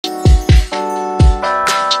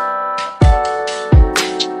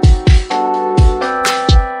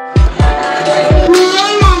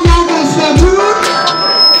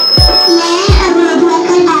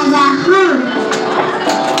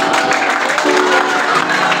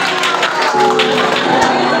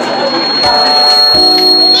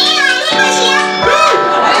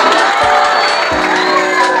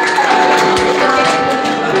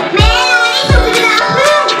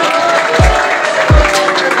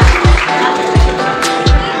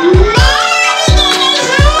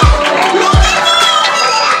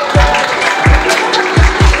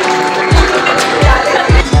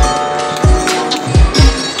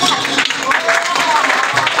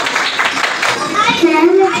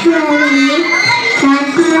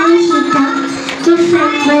शुभ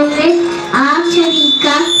संबंध में आप सभी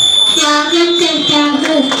का स्वागत करता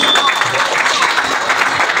हूँ।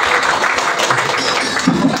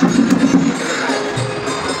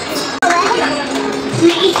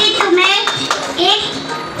 मैं इसे तुम्हें एक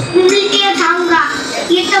उंगली उठाऊंगा।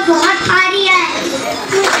 ये तो बहुत भारी है।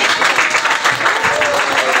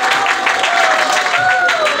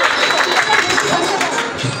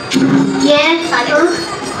 ये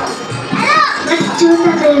बच्चों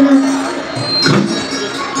का देना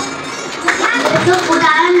तो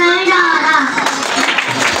उतारा नहीं जा रहा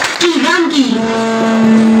की राम की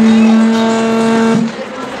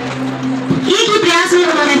एक ही प्रयास में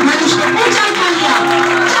उन्होंने धनुष को ऊंचा उठा लिया।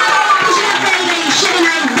 खुशियां फैल गई,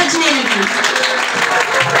 शहनाई बजने लगी।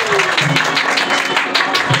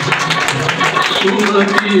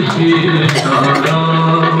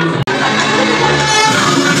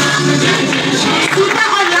 सीता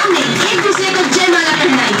और राम ने एक दूसरे को जयमाला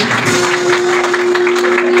पहनाई।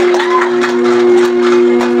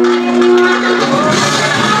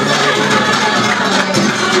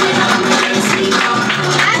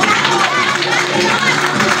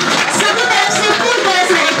 सभी तरफ से फूल बरस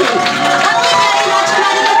रहे थे। अपनी प्यारी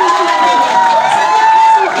राजकुमारी को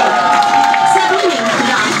सभी ने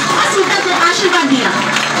राम और सीता को आशीर्वाद दिया।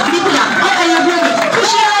 मिथिला और अयोध्या में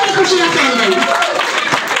खुशियां ही खुशियां फैल गई।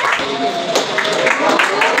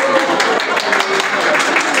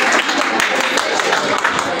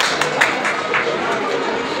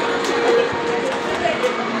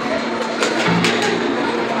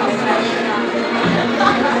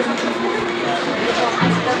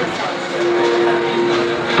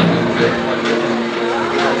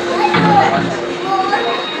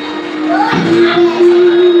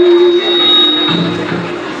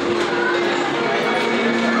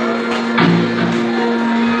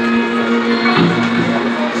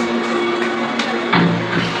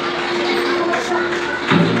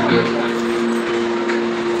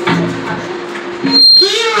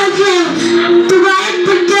 तुम्हारे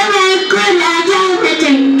पुत्र राम को राजा होना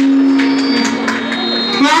चाहिए,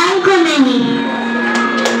 राम को नहीं।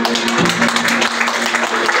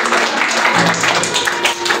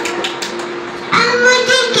 अब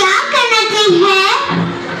मुझे क्या करना चाहिए?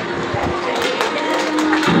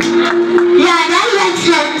 राजा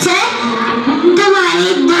दशरथ से तुम्हारी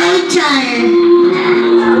दो इच्छाएं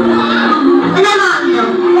मांग लो।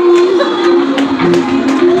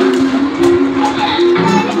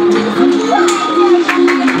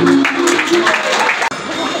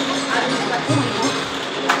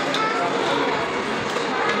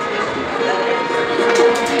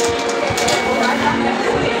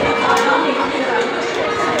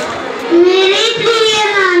 मेरी प्रिय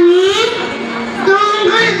रानी,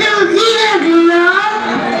 तुमको दुखी लग रहा?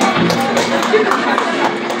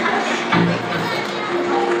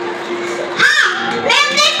 हाँ, मैं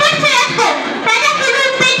अपने पुत्र को पैदा के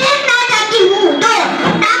रूप में देखना चाहती हूँ। तो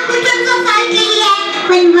राम को 1400 साल के लिए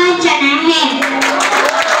वनवास जाना है।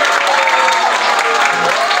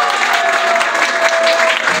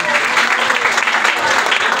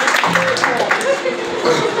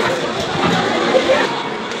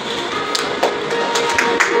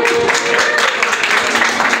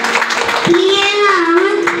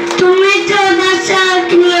 तुम्हें 14 साल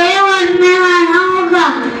के लिए वनवास जाना होगा।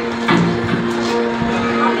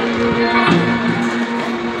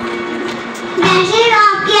 जैसे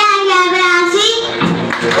आपकी आज्ञा राशि।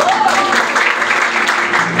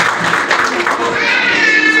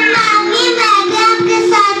 आगे मैं आपके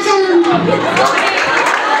साथ चलूंगी।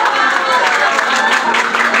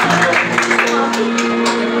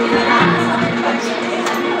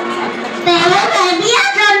 पहले मैं भी आप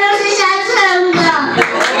दोनों से साथ चलूंगा।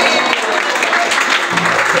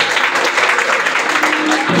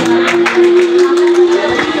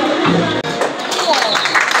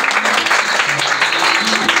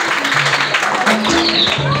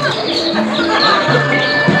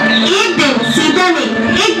 एक दिन सीता ने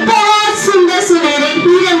एक बहुत सुंदर सुनहरे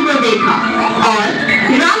हिरण को देखा और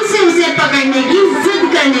राम से उसे पकड़ने की जिद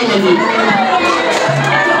करने लगी।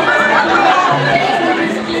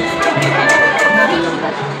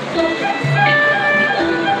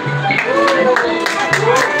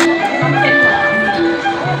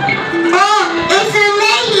 इस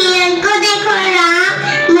सुंदर हिरण को देखो राम,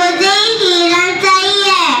 मुझे हिरण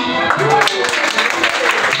चाहिए।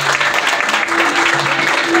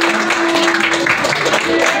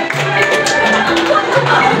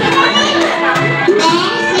 मैं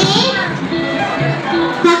इसे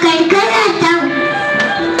पकड़ कर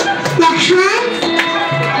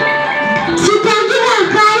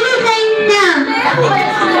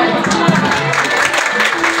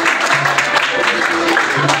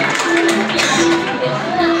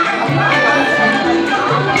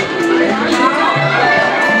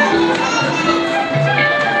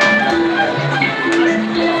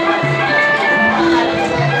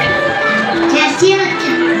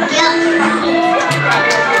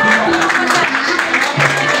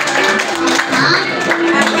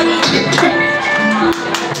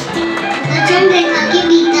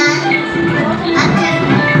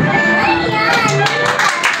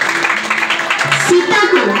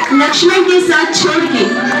लक्ष्मण के साथ छोड़ के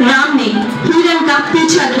राम ने हिरण का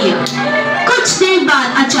पीछा किया। कुछ देर बाद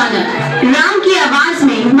अचानक राम की आवाज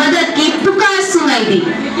में मदद की पुकार सुनाई दी।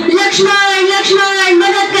 लक्ष्मण लक्ष्मण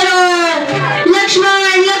मदद करो, लक्ष्मण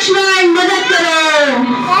लक्ष्मण मदद करो।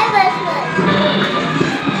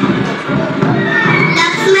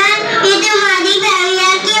 लक्ष्मण, ये तुम्हारी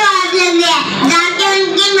भैया की आवाज लग रही है, जाके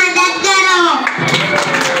उनकी मदद करो।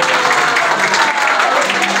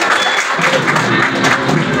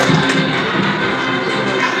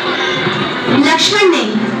 लक्ष्मण ने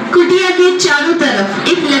कुटिया के चारों तरफ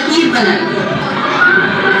एक लकीर बनाई।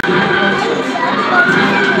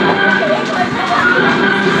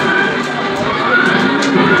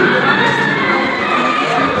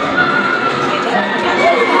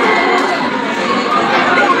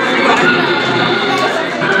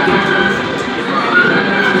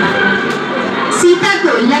 सीता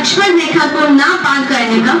को लक्ष्मण रेखा को ना पार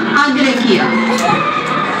करने का आग्रह किया।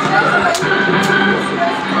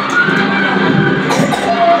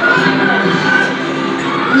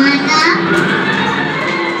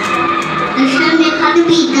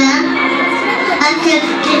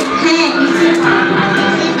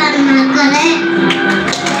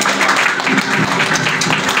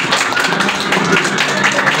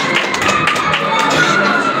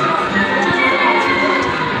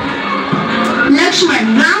 लक्ष्मण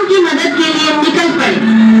राम की मदद के लिए निकल पड़े।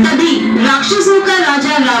 तभी राक्षसों का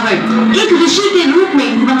राजा रावण एक ऋषि के रूप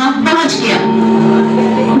में वहां पहुंच गया।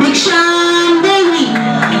 भिक्षाम देहि,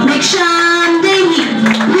 भिक्षाम देहि,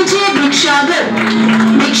 मुझे भिक्षा दो।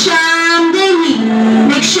 भिक्षाम देहि,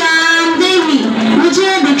 भिक्षाम देहि,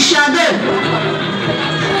 मुझे भिक्षा दो।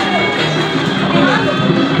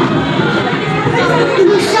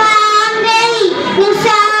 भिक्षाम देहि,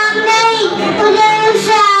 भिक्षाम देहि, मुझे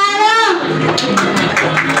भिक्षा दो।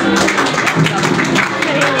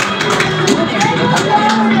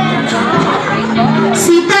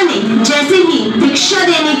 सीता ने जैसे ही भिक्षा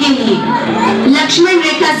देने के लिए लक्ष्मण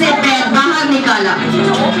रेखा से पैर बाहर निकाला,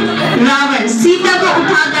 रावण सीता को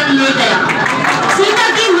उठाकर ले गया। सीता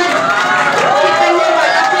की मदद करने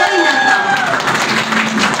वाला कोई न था।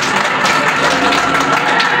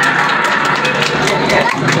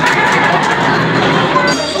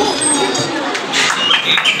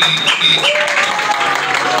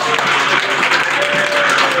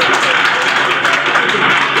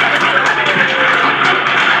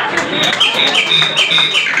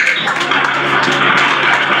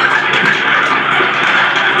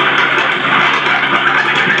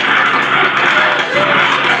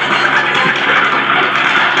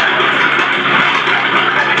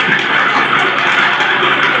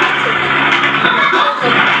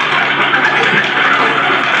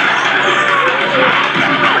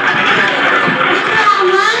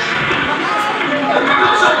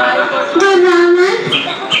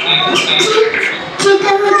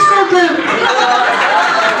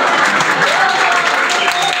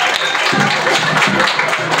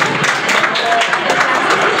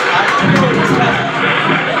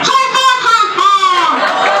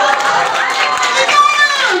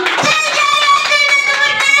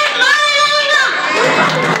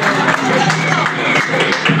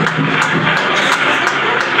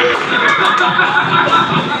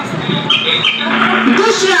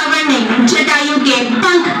 दुष्ट रावण ने जटायु के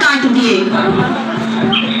पंख काट दिए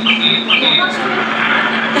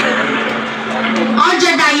और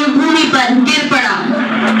जटायु भूमि पर गिर पड़ा।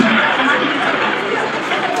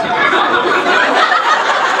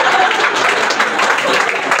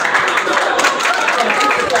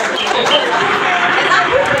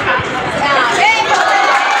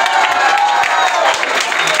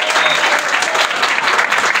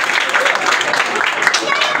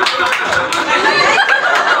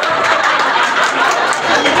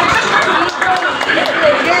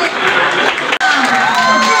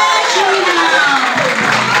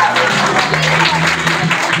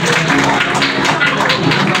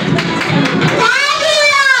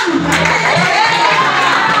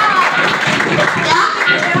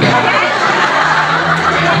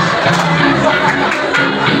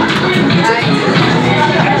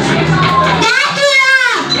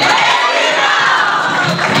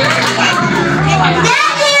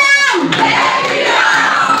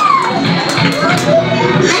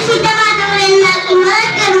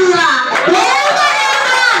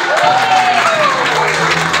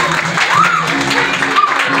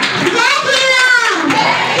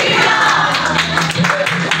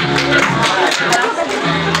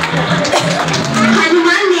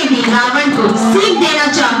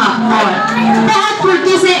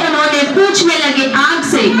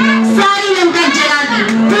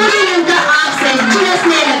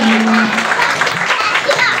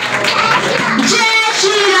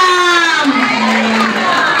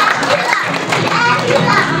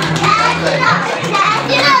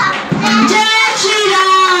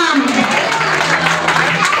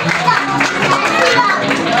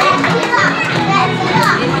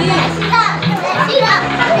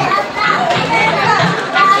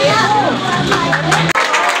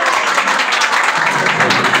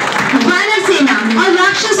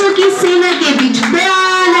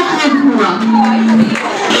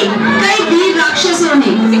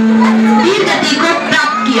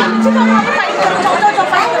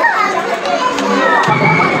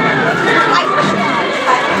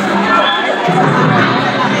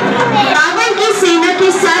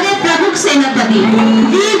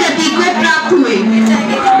 उपाधि वीर गति को प्राप्त हुए।